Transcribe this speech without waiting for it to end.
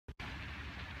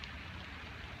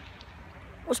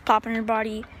What's poppin'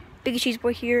 everybody? Biggie Cheese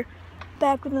Boy here,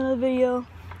 back with another video.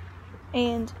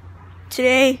 And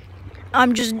today,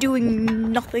 I'm just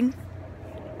doing nothing.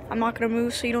 I'm not gonna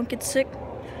move so you don't get sick.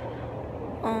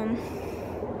 I'm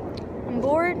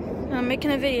bored and I'm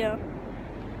making a video.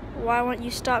 Why won't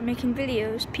you stop making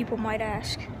videos? People might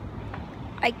ask.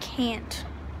 I can't.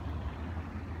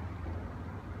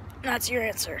 That's your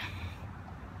answer.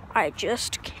 I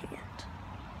just can't.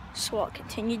 So I'll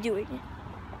continue doing it.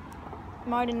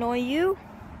 Might annoy you,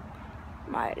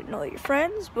 might annoy your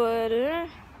friends, but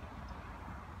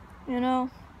you know,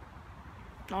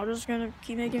 I'm just gonna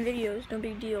keep making videos, no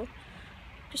big deal.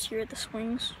 Just here at the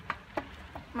swings.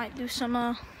 Might do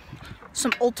some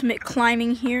ultimate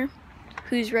climbing here.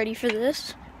 Who's ready for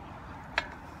this?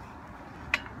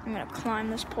 I'm gonna climb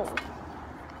this pole.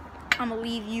 I'm gonna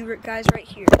leave you guys right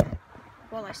here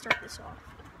while I start this off.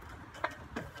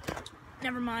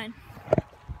 Never mind.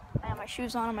 I have my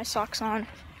shoes on and my socks on,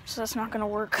 so that's not gonna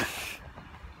work.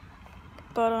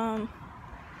 But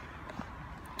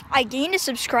I gained a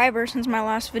subscriber since my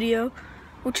last video,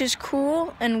 which is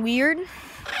cool and weird,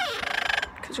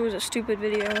 because it was a stupid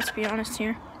video, let's be honest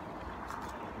here.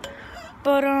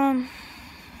 But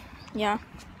yeah,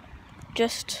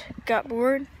 just got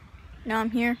bored, now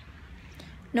I'm here.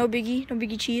 No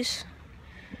biggie cheese.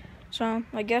 So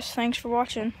I guess thanks for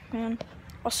watching, and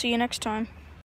I'll see you next time.